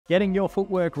Getting your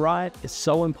footwork right is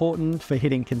so important for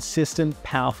hitting consistent,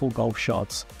 powerful golf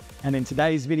shots. And in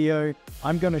today's video,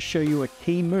 I'm going to show you a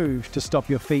key move to stop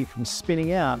your feet from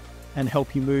spinning out and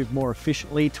help you move more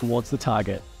efficiently towards the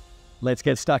target. Let's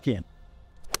get stuck in.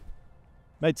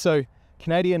 Mate, so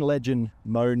Canadian legend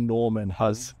Mo Norman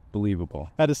has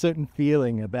had a certain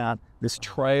feeling about this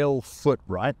trail foot,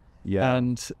 right? Yeah.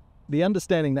 And the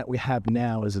understanding that we have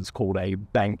now is it's called a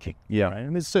banking. Yeah. Right?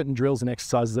 And there's certain drills and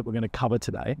exercises that we're going to cover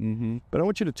today. Mm-hmm. But I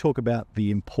want you to talk about the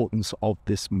importance of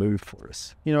this move for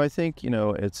us. I think,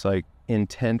 it's like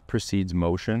intent precedes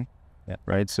motion,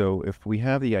 right? So if we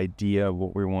have the idea of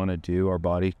what we want to do, our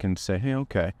body can say, hey,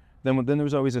 okay. Then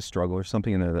there's always a struggle or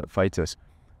something in there that fights us.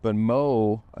 But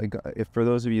Mo, if for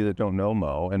those of you that don't know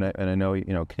Mo, and I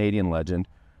know, Canadian legend,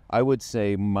 I would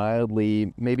say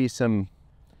mildly, maybe some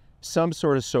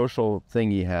sort of social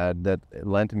thing he had that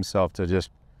lent himself to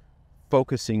just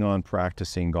focusing on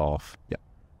practicing golf. Yeah.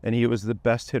 And he was the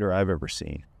best hitter I've ever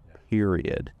seen,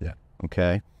 period. Yeah.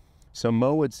 Okay. So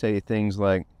Mo would say things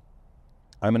like,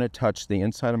 I'm going to touch the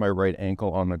inside of my right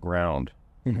ankle on the ground.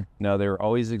 Mm-hmm. Now, there are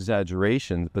always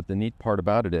exaggerations, but the neat part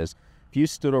about it is, if you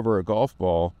stood over a golf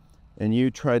ball and you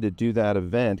tried to do that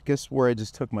event, guess where I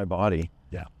just took my body?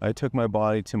 Yeah. I took my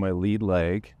body to my lead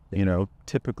leg.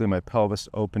 Typically my pelvis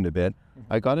opened a bit.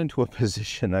 Mm-hmm. I got into a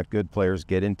position that good players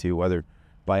get into, whether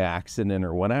by accident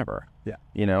or whatever.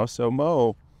 Yeah. So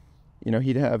Mo,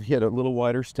 he had a little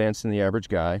wider stance than the average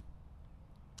guy,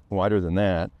 wider than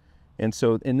that. And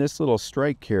so in this little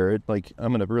strike, Kerrod, like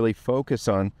I'm going to really focus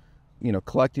on,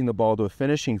 collecting the ball to a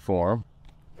finishing form,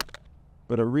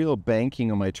 but a real banking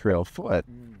on my trail foot,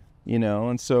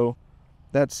 and so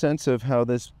that sense of how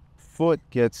this foot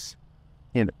gets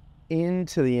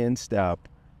into the instep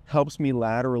helps me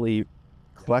laterally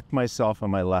collect myself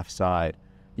on my left side.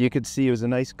 You could see it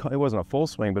wasn't a full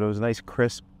swing, but it was a nice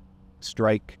crisp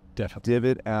strike,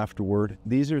 divot afterward.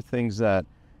 These are things that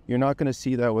you're not going to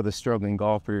see that with a struggling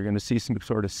golfer. You're going to see some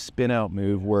sort of spin out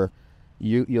move where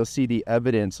you'll see the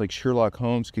evidence, like Sherlock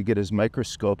Holmes could get his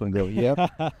microscope and go, yep,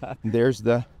 there's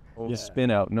the spin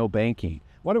out, no banking.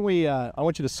 Why don't we, I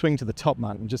want you to swing to the top,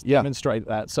 Martin, and just demonstrate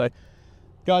that. So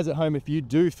guys at home, if you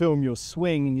do film your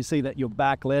swing and you see that your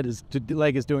back leg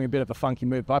is doing a bit of a funky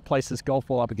move, if I place this golf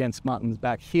ball up against Martin's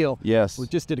back heel, yes, we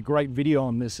just did a great video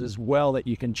on this as well that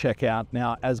you can check out.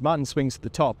 Now, as Martin swings to the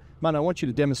top, Martin, I want you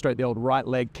to demonstrate the old right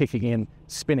leg kicking in,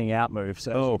 spinning out move.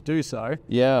 So as you do so,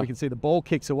 we can see the ball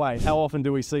kicks away. How often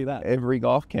do we see that? Every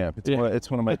golf camp. It's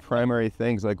one of my primary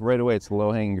things. Like right away, it's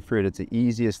low-hanging fruit. It's the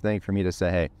easiest thing for me to say,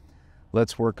 hey,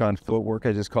 let's work on footwork.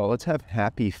 I just call it, let's have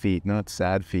happy feet, not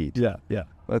sad feet. Yeah.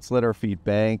 Let's let our feet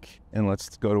bank and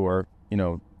let's go to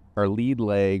our lead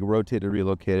leg, rotated,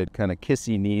 relocated, kind of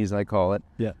kissy knees, I call it.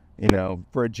 Yeah.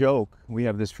 For a joke, we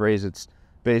have this phrase. It's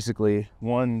basically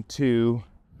 1, 2,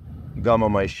 gum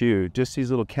on my shoe. Just these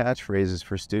little catchphrases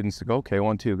for students to go, okay,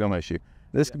 1, 2, gum on my shoe.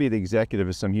 This could be the executive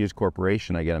of some huge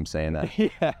corporation. I get them saying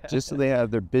that. Just so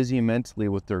they're busy mentally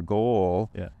with their goal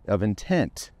of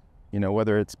intent,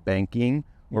 whether it's banking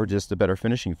or just a better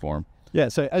finishing form. Yeah,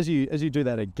 so as you do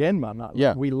that again,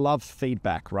 Martin, we love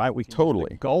feedback, right? We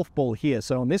totally golf ball here.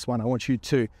 So on this one, I want you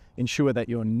to ensure that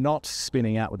you're not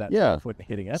spinning out with that foot and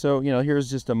hitting it. So, here's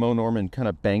just a Mo Norman kind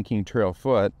of banking trail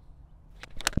foot.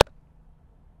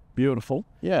 Beautiful.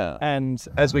 Yeah. And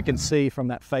as we can see from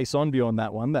that face-on view on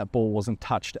that one, that ball wasn't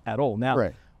touched at all.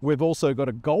 Now, we've also got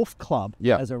a golf club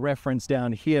as a reference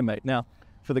down here, mate. Now,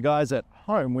 for the guys at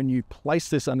home, when you place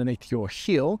this underneath your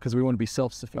heel, because we want to be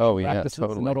self-sufficient practices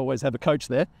and not always have a coach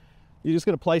there, you're just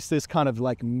going to place this kind of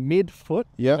like mid-foot,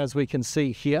 as we can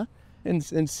see here.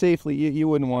 And safely, you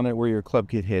wouldn't want it where your club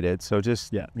could hit it. So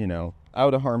just,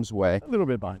 out of harm's way. A little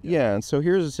bit behind. Yeah, and so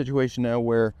here's a situation now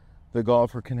where the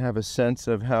golfer can have a sense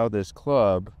of how this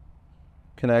club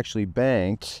can actually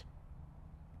bank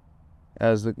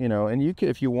as and you can,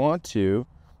 if you want to,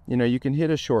 you can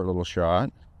hit a short little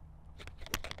shot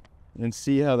and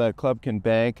see how that club can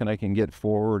bank, and I can get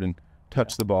forward and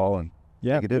touch the ball and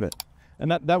take a divot. And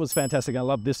that was fantastic. I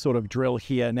love this sort of drill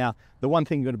here. Now, the one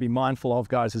thing you've got to be mindful of,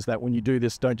 guys, is that when you do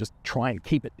this, don't just try and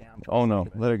keep it down. Oh, no.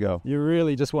 Let it go. You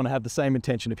really just want to have the same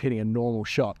intention of hitting a normal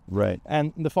shot. Right.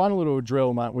 And the final little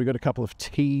drill, Mark, we've got a couple of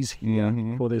tees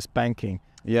here for this banking.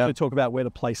 Yeah. We're going to talk about where to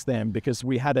place them, because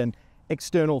we had an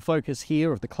external focus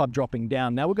here of the club dropping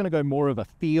down. Now we're going to go more of a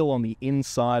feel on the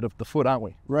inside of the foot, aren't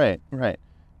we? Right.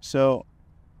 So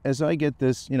as I get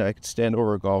this, I could stand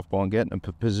over a golf ball and get in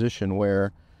a position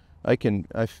where I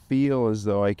feel as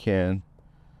though I can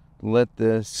let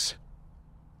this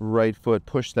right foot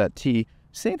push that tee.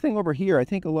 Same thing over here. I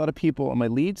think a lot of people on my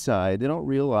lead side, they don't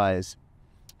realize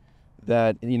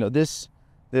that, this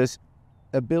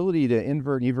ability to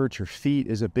invert and evert your feet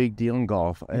is a big deal in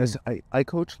golf. As I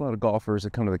coach a lot of golfers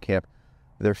that come to the camp.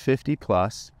 They're 50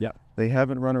 plus. Yeah. They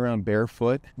haven't run around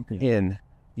barefoot in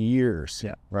years.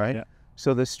 Yeah. Right. Yeah.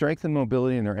 So the strength and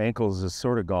mobility in their ankles is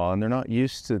sort of gone. They're not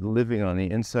used to living on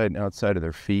the inside and outside of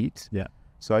their feet. Yeah.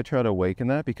 So I try to awaken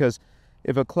that, because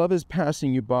if a club is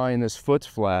passing you by and this foot's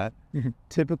flat,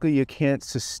 typically you can't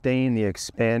sustain the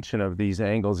expansion of these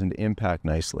angles and impact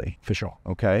nicely. For sure.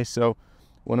 Okay. So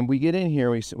when we get in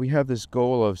here, we have this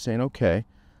goal of saying, okay,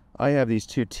 I have these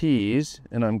two tees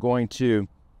and I'm going to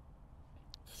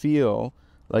feel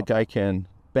like I can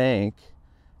bank,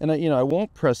 and I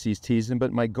won't press these tees in,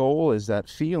 but my goal is that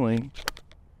feeling,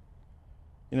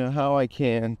 how I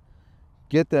can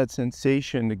get that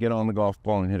sensation to get on the golf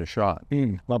ball and hit a shot.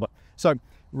 Love it. So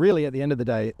really, at the end of the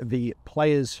day, the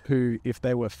players who, if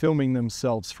they were filming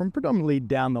themselves from predominantly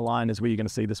down the line, is where you're going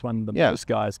to see this one, the most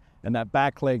guys, and that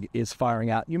back leg is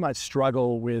firing out, you might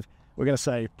struggle with, we're going to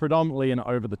say, predominantly an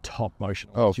over-the-top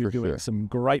motion. Oh, you're doing some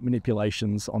great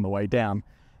manipulations on the way down.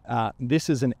 This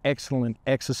is an excellent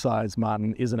exercise,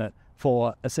 Martin, isn't it,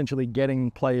 for essentially getting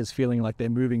players feeling like they're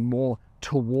moving more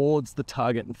towards the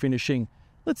target and finishing,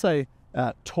 let's say,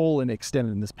 tall and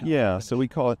extended in this power. Yeah, so we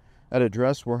call it, at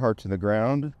address, we're heart to the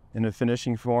ground. In a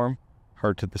finishing form,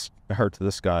 heart to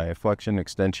the sky, flexion,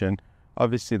 extension.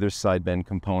 Obviously, there's side bend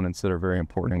components that are very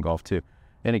important in golf too.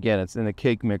 And again, it's in the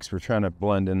cake mix. We're trying to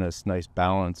blend in this nice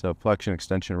balance of flexion,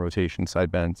 extension, rotation,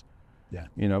 side bends. Yeah.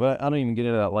 But I don't even get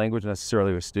into that language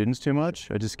necessarily with students too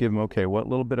much. I just give them, okay, what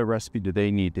little bit of recipe do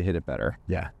they need to hit it better?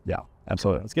 Yeah,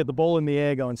 absolutely. Let's get the ball in the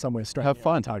air going somewhere straight. Have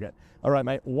fun. Target. All right,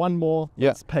 mate, one more. Yeah.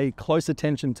 Let's pay close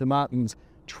attention to Martin's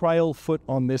trail foot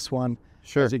on this one.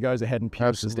 Sure. As he goes ahead and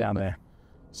pierces down there.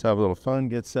 Let's have a little fun,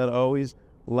 get set always.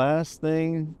 Last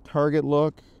thing, target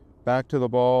look, back to the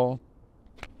ball.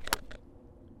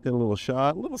 Get a little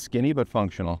shot, a little skinny, but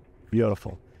functional.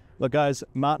 Beautiful. Look, guys,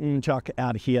 Martin Chuck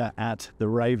out here at the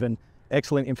Raven.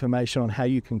 Excellent information on how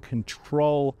you can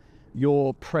control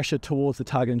your pressure towards the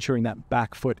target, ensuring that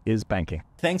back foot is banking.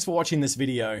 Thanks for watching this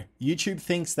video. YouTube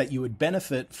thinks that you would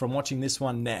benefit from watching this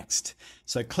one next.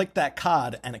 So click that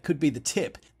card and it could be the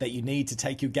tip that you need to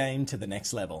take your game to the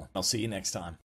next level. I'll see you next time.